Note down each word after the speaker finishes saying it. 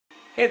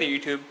Hey there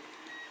YouTube.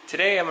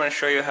 Today I'm going to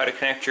show you how to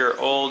connect your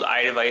old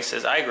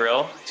iDevices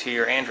iGrill to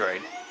your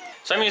Android.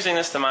 So I'm using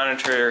this to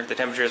monitor the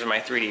temperatures of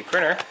my 3D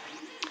printer,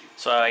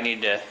 so I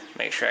need to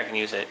make sure I can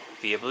use it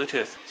via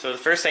Bluetooth. So the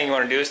first thing you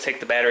want to do is take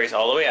the batteries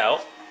all the way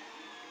out.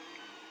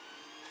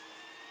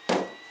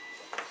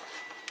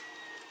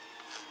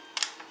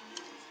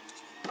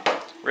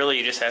 Really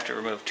you just have to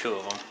remove two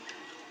of them.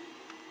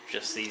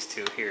 Just these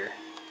two here.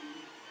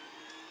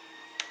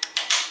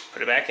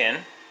 Put it back in.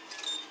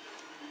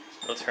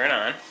 It'll turn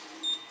on.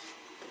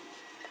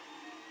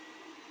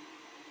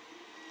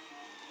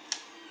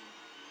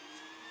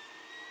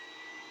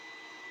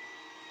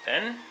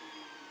 Then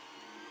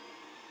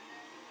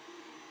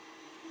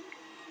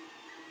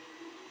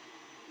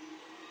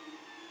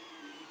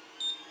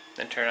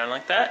turn on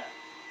like that.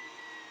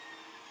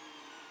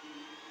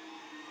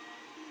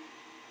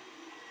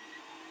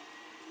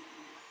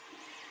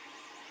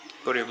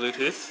 Go to your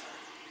Bluetooth.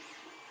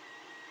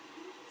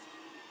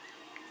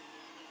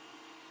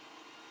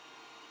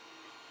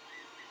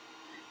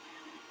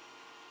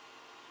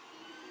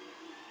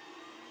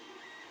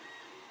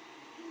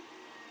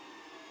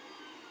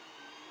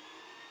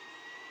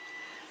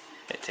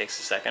 It takes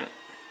a second.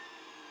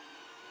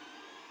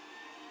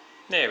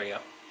 There we go.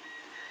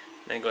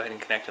 Then go ahead and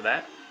connect to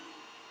that.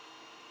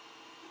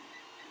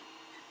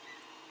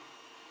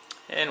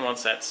 And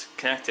once that's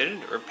connected,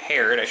 or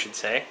paired I should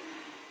say,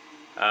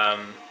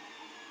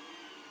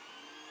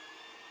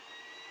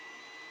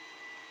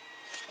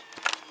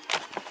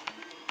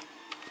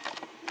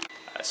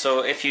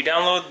 so if you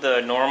download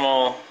the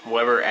normal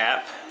Weber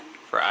app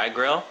for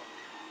iGrill,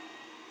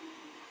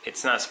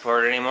 it's not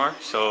supported anymore,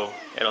 so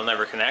it'll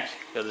never connect.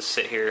 You'll just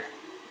sit here,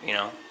 you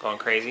know, going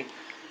crazy.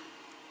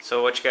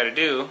 So what you got to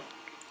do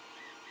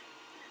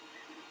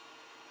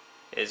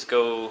is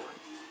go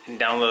and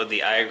download the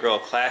iGrill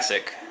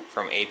Classic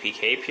from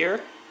APK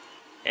Pure.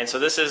 And so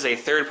this is a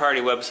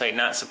third-party website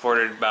not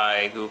supported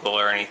by Google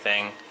or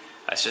anything.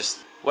 It's just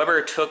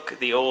Weber took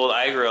the old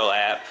iGrill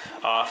app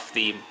off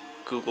the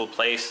Google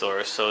Play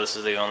Store, so this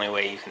is the only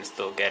way you can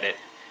still get it.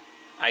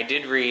 I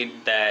did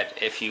read that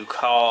if you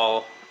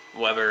call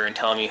Weber and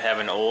tell them you have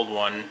an old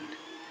one,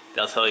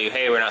 they'll tell you,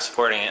 hey, we're not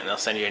supporting it, and they'll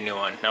send you a new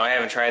one. Now I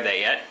haven't tried that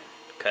yet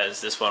because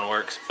this one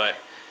works, but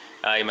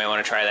you might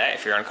want to try that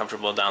if you're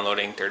uncomfortable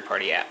downloading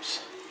third-party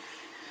apps.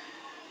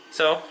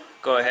 So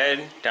go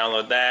ahead,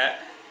 download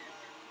that,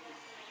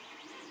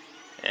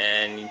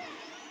 and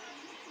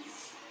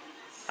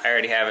I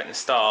already have it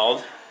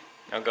installed.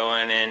 Now go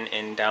in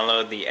and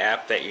download the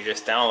app that you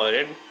just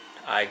downloaded,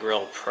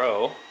 iGrill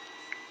Pro.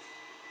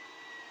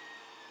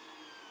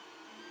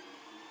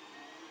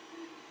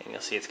 And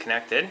you'll see it's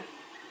connected.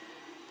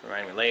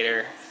 Remind me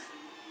later.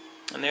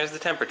 And there's the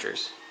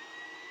temperatures.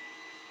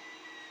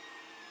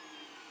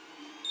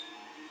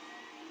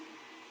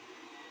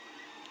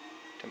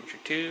 Temperature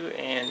 2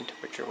 and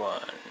temperature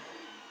 1.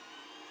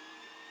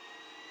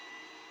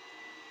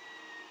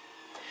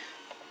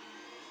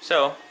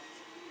 So,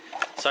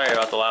 sorry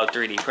about the loud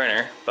 3D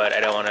printer, but I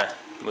don't want to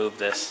move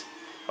this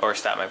or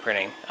stop my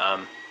printing.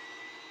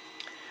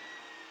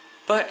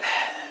 But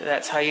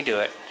that's how you do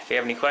it. If you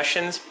have any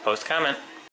questions, post a comment.